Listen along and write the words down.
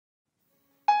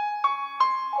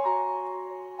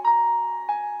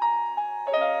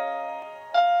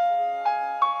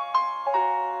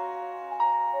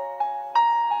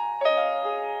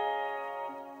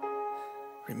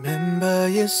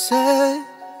you said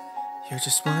you're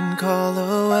just one call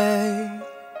away.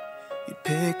 You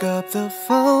pick up the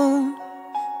phone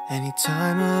any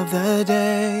time of the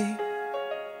day.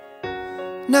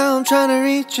 Now I'm trying to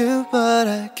reach you, but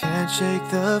I can't shake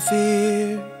the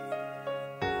fear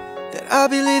that I'll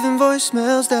be leaving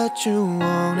voicemails that you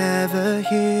won't ever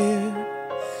hear.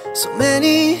 So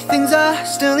many things I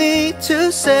still need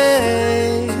to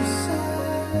say.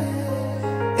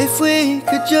 If we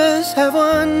could just have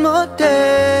one more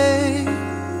day.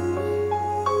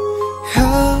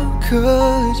 How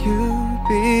could you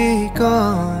be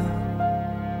gone?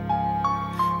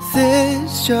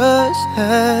 This just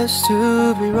has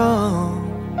to be wrong.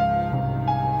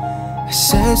 I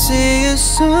said see you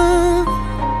soon.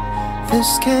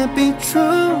 This can't be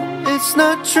true. It's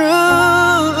not true.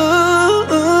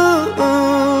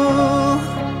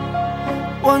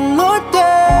 One more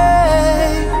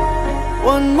day,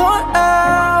 one more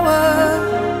hour,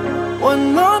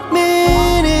 one more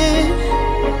minute.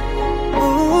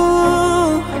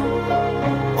 Ooh.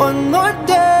 One more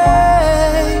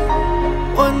day,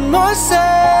 one more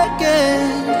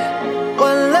second,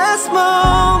 one last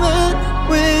moment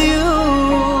with you.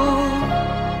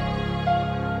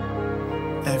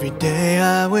 Every day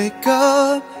I wake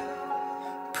up,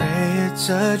 pray it's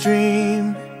a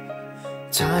dream.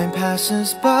 Time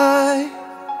passes by,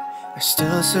 I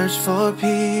still search for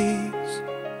peace.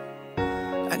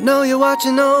 I know you're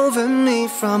watching over me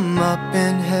from up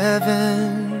in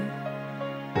heaven,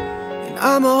 and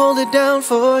I'ma hold it down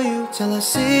for you till I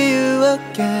see you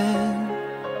again.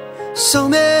 So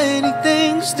many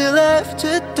things still left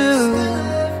to do.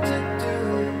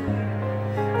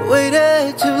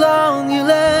 Waited too long, you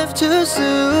left too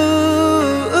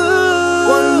soon.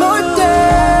 One more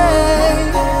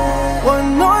day,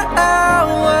 one more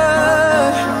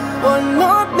hour, one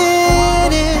more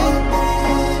minute.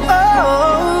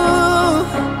 Oh,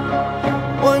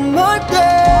 one more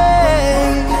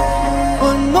day,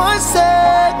 one more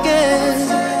second,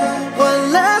 one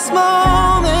last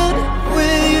moment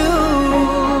with you.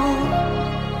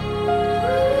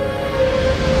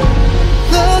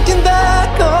 Looking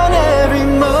back on every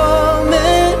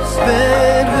moment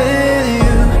spent with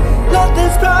you,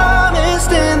 nothing's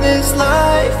promised in this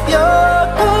life. You're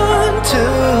gone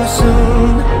too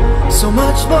soon. So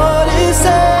much more to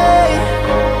say,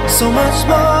 so much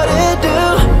more to do,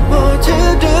 more to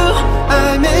do.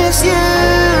 I miss you.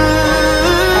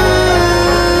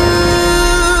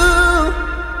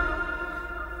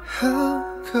 How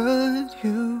could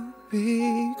you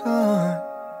be gone?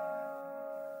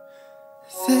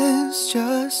 This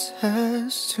just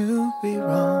has to be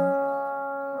wrong.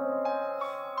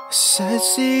 I said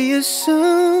see you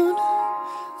soon.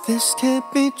 This can't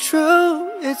be true.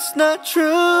 It's not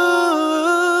true.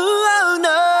 Oh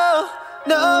no,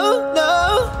 no.